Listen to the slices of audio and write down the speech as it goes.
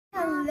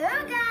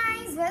Hello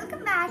guys,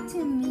 welcome back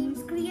to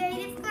Memes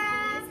Creative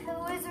Class.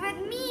 Who is with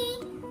me?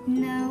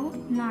 No,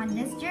 not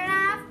this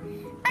giraffe,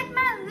 but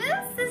my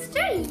little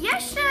sister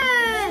Yasha.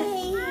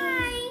 Hey.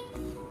 Hi.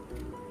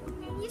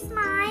 Can you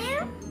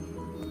smile?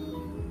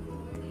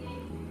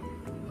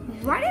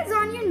 What is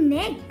on your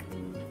neck?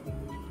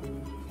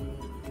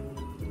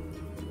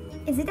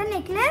 Is it a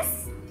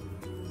necklace?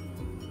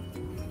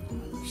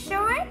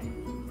 Show it.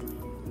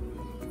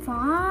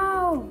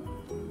 Wow.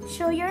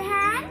 Show your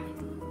hand.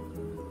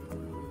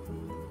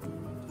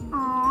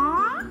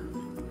 Aww,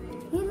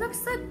 you look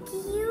so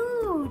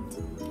cute.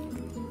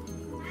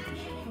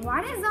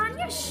 What is on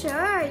your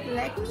shirt?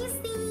 Let me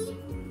see.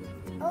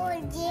 Oh,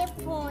 dear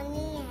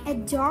pony.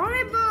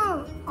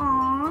 Adorable.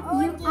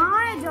 Aww, you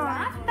are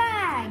adorable.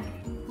 Bag.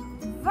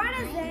 What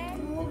is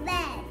it?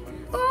 Bag.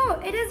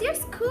 Oh, it is your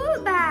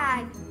school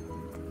bag.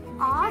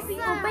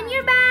 Awesome. Open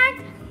your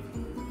bag.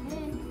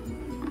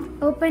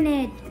 Open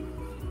it.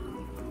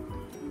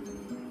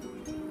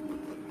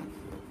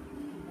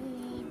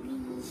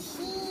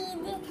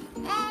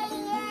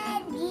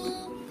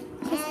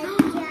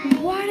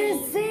 What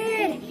is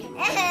it?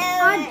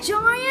 A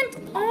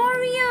giant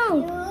Oreo!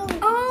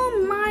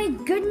 Oh my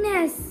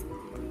goodness!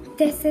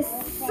 This is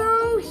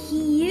so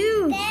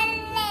huge!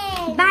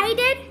 Bite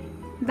it!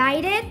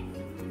 Bite it!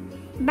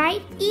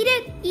 Bite! Eat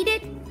it! Eat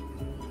it!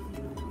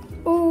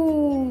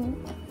 Oh!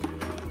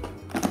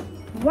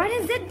 What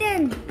is it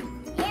then?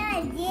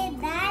 Yeah, dear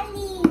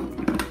Daddy.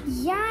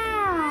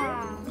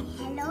 Yeah!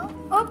 Hello?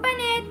 Open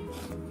it!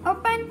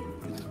 Open!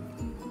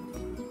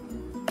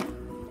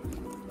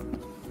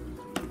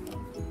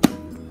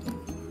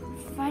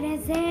 What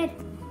is it?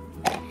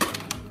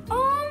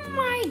 Oh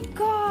my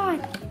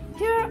god!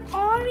 Your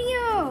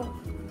Oreo!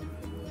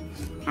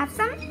 Have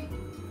some?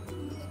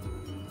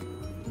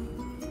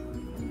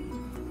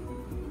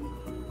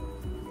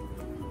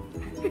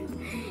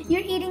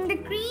 You're eating the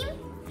cream?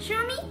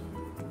 Show me.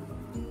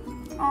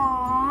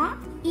 Aww.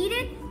 Eat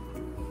it.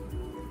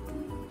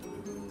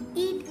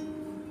 Eat.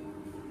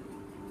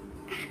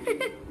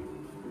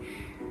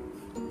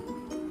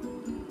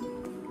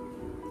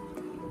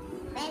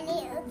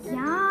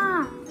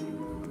 Yeah.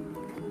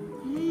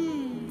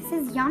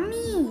 This is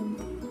yummy.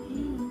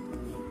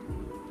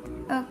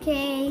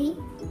 Okay.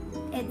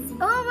 It's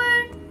over.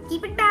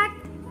 Keep it back.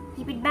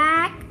 Keep it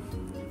back.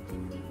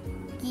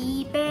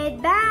 Keep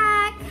it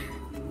back.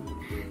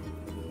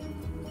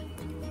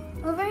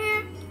 Over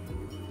here.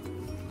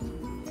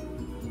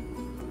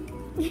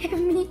 Give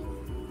me.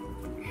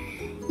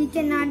 You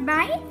cannot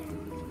bite?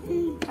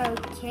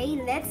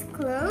 Okay, let's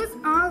close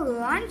our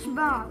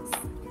lunchbox.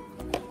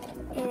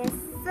 It is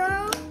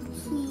so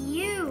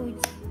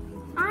cute.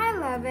 I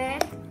love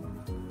it.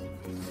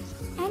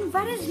 And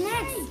what is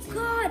next? Oh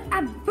God,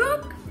 a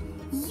book?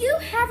 You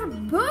have a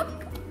book?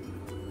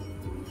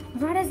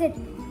 What is it?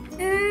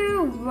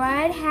 Ooh,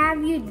 what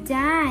have you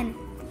done?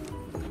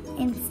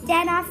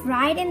 Instead of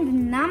writing the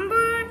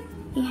number,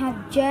 you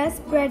have just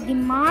spread the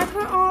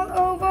marker all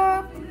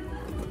over.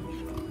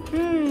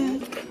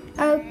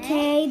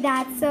 Okay,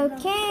 that's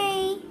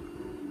okay.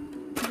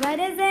 What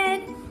is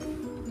it?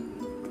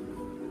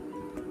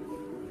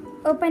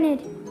 Open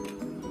it.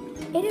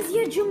 It is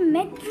your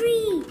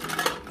geometry.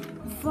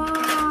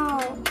 Wow.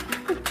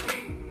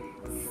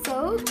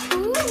 So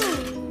cool.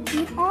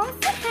 You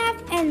also have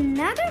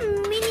another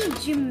mini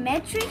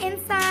geometry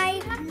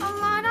inside. A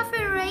lot of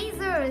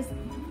erasers.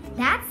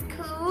 That's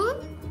cool.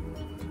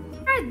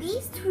 What are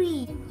these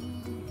three?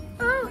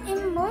 Oh,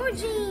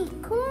 emoji.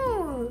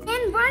 Cool.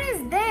 And what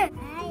is this?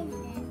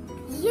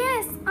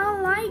 Yes,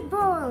 a light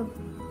bulb.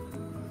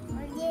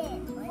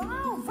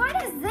 Wow, what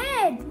is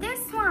it? This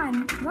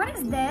one. What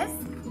is this?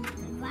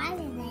 What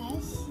is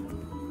this?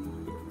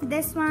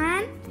 This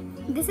one.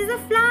 This is a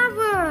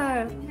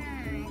flower.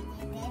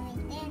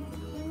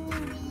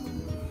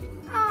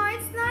 Oh,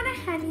 it's not a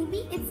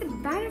honeybee. It's a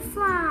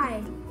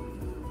butterfly.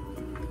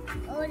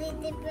 Oh,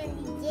 it's a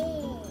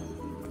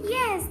pretty.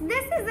 Yes,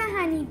 this is a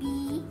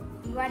honeybee.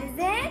 What is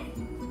it?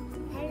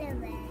 Hello,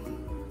 man.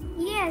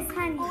 Yes,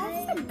 honey.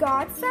 Also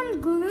got some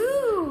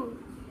glue.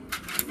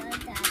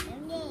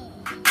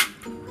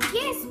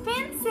 Yes,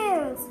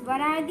 pencils.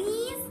 What are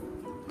these?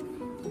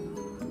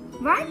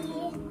 What?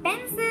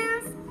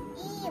 Pencils.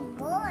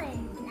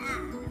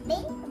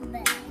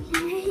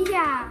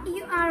 Yeah,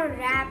 you are a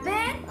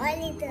rabbit.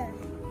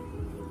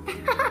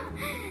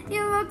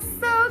 You look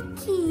so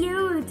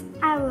cute.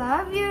 I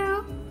love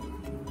you.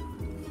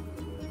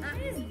 What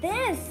is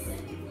this?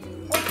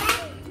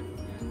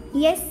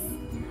 Yes.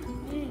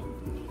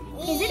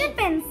 Is it a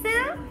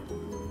pencil?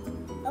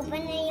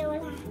 Open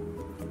your.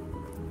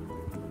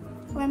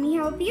 Let me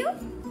help you.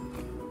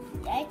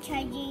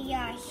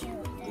 Your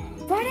shoulder.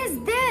 What is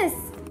this?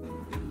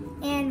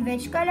 And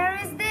which color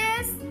is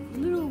this?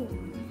 Blue.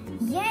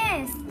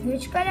 Yes.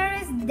 Which color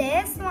is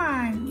this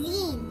one?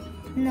 Green.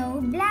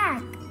 No,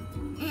 black.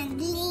 And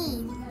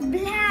green.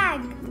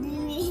 Black.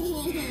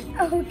 Green.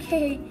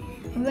 Okay.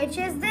 Which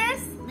is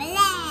this?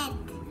 Black.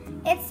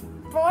 It's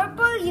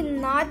purple, you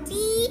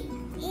naughty.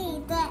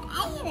 The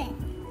iron.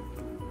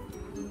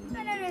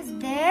 What color is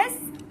this?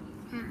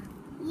 Huh.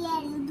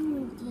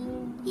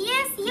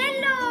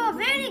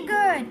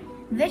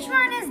 Which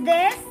one is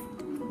this?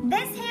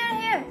 This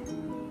here.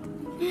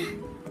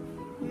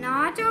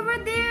 Not over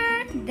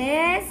there.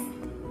 This.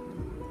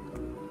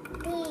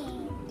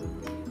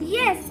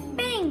 Yes,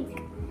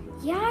 pink.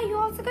 Yeah, you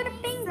also got a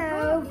pink.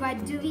 So,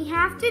 what do we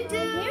have to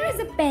do? Here is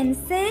a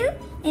pencil,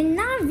 and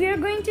now we are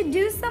going to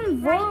do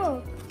some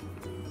work.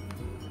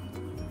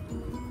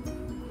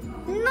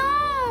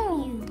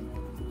 No!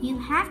 You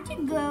have to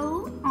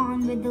go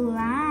on with the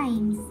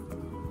lines.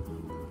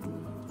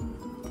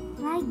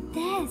 Like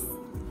this.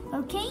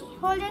 Okay,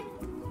 hold it.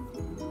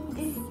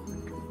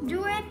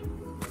 Do it.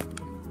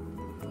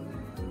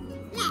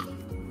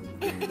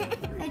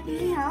 Let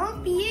me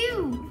help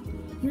you.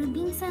 You're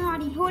being so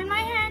naughty. Hold my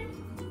hand.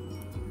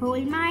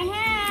 Hold my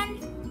hand.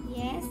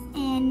 Yes,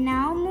 and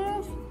now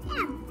move.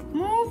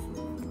 Move.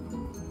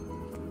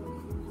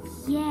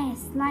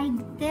 Yes, like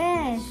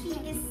this. She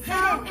is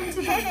so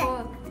into the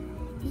book.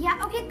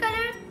 Yeah, okay,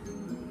 color.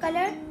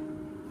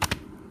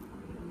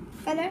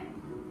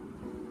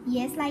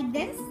 Yes, like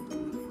this.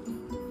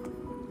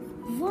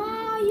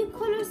 Wow, you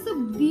color so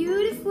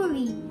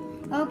beautifully.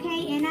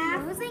 Okay, and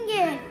I'm using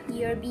it.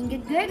 You're being a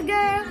good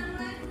girl.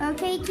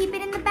 Okay, keep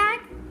it in the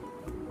bag.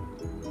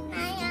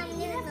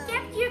 You have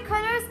kept your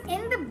colors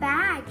in the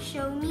bag.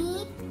 Show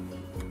me.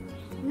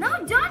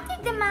 No, don't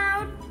take them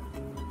out.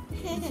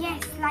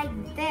 Yes, like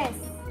this.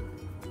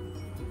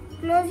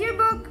 Close your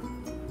book.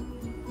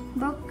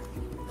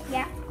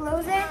 Yeah,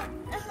 close it.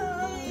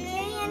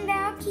 Okay, and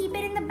now keep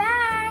it in the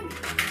bag.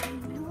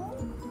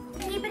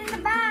 Keep it in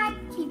the bag.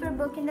 Keep your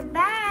book in the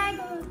bag.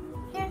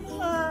 Here.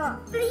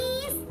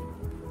 Please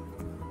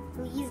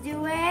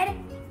do it.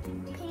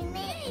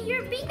 Hey,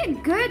 you're being a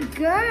good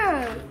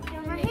girl.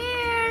 Over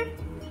here.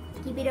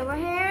 Keep it over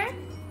here.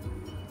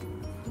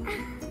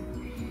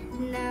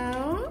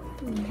 No,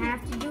 we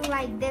have to do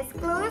like this.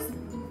 Close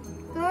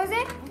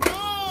it.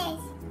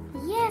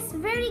 Yes,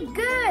 very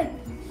good.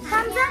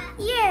 Thumbs up.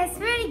 Yes,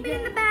 very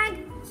good. In the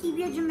bag. Keep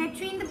your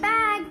geometry in the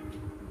bag.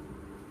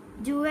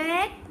 Do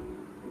it.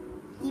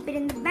 Keep it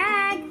in the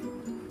bag.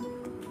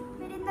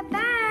 Keep it in the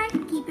bag.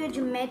 Keep your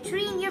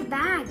geometry in your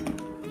bag.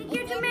 Take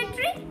your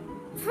geometry.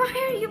 Why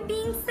are you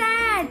being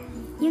sad?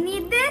 You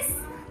need this?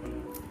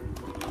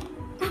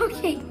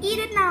 Okay, eat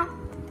it now.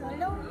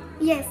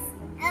 Yes.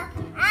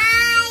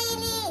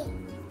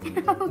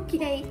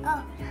 Okay.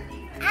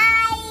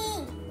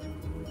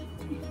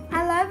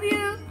 I love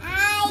you.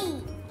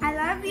 I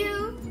love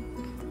you.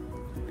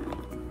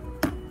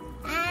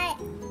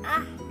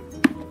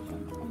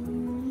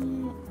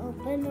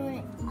 Open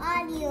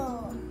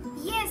Oreo.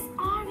 Yes,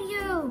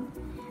 Oreo.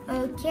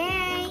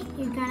 Okay,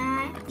 you're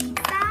gonna eat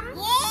some?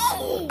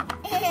 Yay!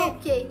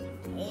 Okay.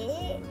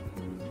 Eat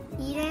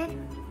it.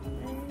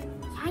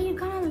 Yeah, you're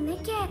gonna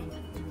lick it.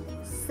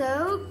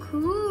 So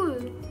cool.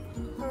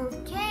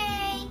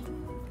 Okay.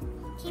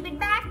 Keep it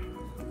back.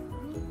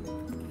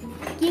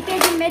 Keep your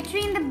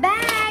geometry in the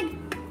bag.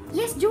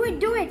 Yes, do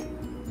it.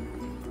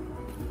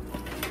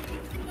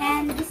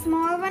 And the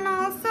small one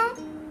also.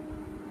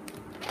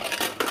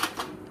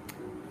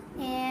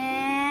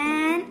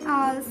 And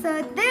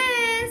also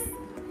this.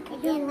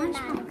 Your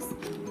lunchbox.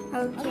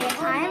 Okay,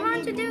 I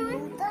want to do it.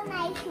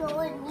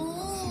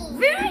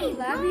 Very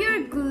love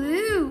your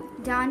glue,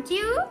 don't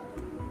you?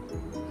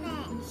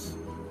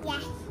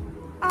 Yes.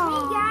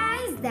 Hey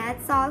guys,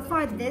 that's all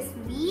for this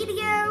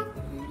video.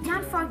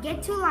 Don't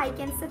forget to like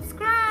and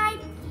subscribe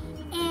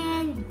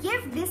and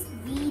give this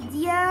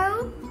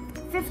video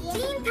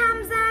 15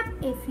 thumbs up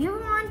if you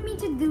want me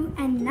to do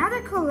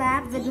another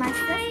collab with my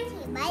sister.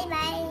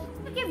 Bye.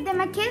 Give them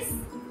a kiss.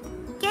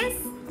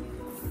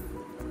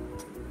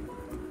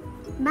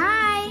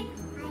 Bye.